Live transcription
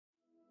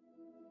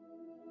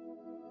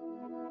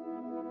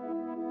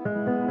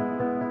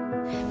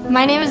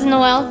My name is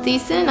Noelle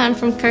Thiessen. I'm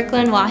from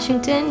Kirkland,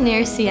 Washington,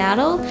 near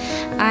Seattle.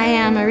 I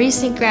am a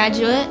recent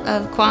graduate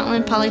of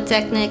Kwantlen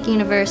Polytechnic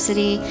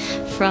University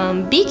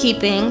from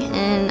beekeeping,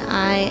 and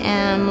I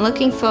am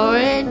looking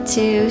forward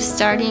to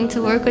starting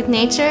to work with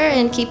nature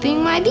and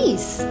keeping my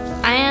bees.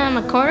 I am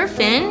a quarter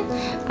Finn.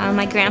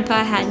 My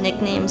grandpa had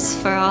nicknames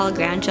for all the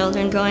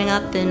grandchildren growing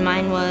up, and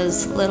mine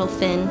was Little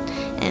Finn.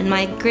 And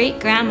my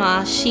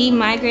great-grandma, she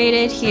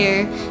migrated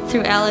here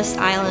through Ellis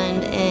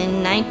Island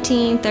in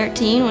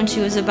 1913 when she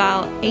was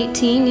about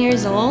 18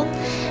 years old.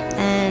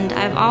 And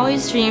I've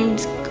always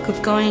dreamed of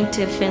going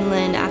to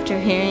Finland after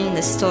hearing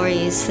the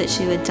stories that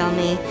she would tell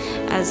me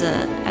as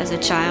a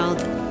child.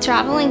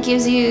 Traveling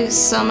gives you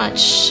so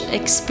much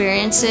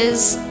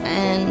experiences,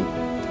 and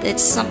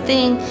it's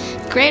something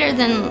greater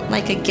than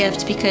like a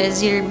gift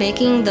because you're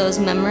making those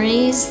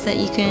memories that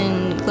you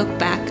can look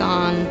back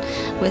on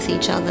with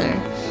each other.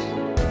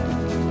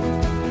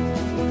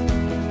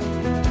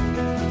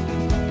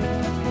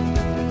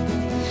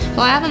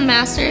 Well, I have a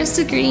master's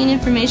degree in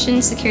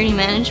information security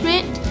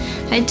management.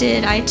 I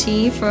did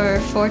IT for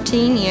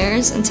 14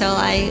 years until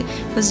I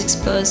was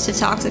exposed to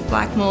toxic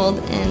black mold,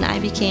 and I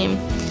became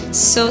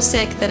so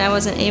sick that I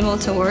wasn't able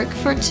to work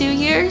for 2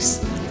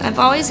 years. I've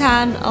always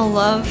had a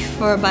love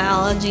for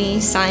biology,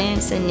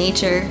 science, and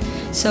nature,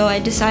 so I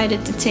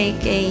decided to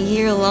take a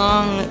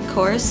year-long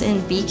course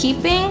in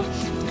beekeeping.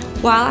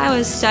 While I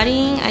was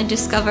studying, I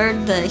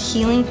discovered the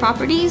healing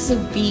properties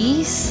of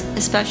bees,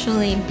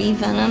 especially bee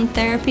venom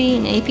therapy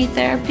and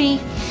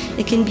apitherapy.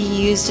 It can be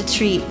used to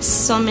treat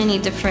so many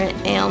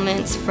different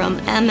ailments from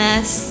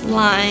MS,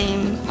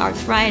 Lyme,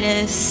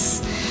 arthritis,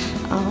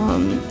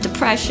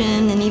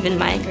 depression, and even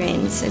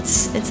migraines.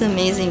 It's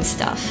amazing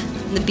stuff.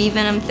 The bee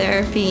venom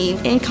therapy,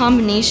 in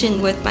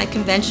combination with my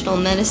conventional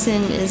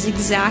medicine, is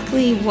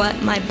exactly what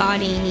my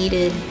body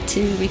needed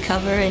to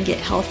recover and get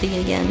healthy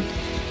again.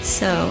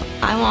 So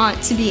I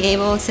want to be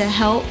able to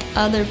help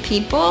other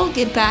people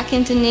get back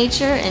into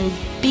nature and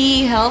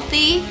be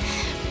healthy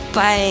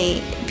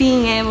by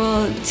being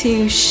able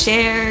to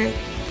share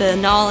the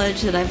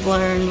knowledge that I've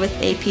learned with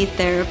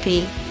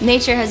apitherapy.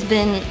 Nature has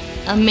been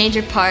a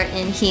major part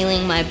in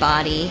healing my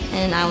body,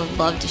 and I would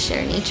love to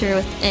share nature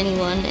with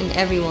anyone and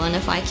everyone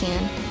if I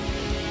can.